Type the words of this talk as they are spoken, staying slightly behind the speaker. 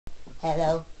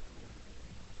Hello?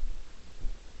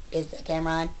 Is the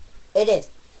camera on? It is.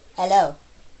 Hello.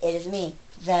 It is me,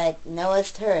 the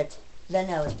nose turret.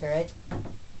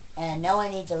 And Noah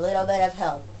needs a little bit of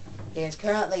help. He has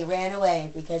currently ran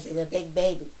away because he's a big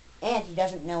baby, and he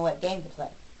doesn't know what game to play.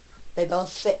 They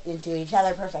both fit into each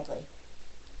other perfectly.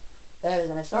 There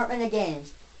is an assortment of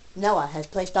games Noah has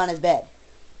placed on his bed.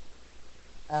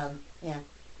 Yeah.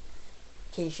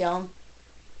 Can you show him?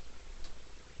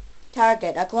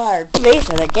 Target acquired. These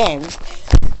are the games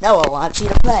Noah wants you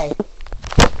to play.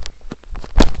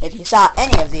 If you saw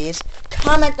any of these,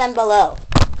 comment them below.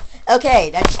 Okay,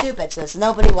 that's stupid since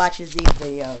nobody watches these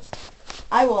videos.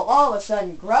 I will all of a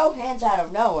sudden grow hands out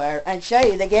of nowhere and show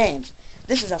you the games.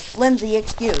 This is a flimsy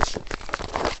excuse.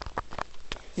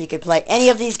 You could play any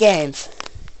of these games.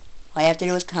 All you have to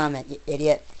do is comment, you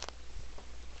idiot.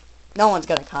 No one's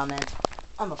gonna comment.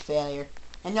 I'm a failure.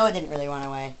 And Noah didn't really run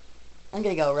away. I'm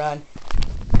gonna go run.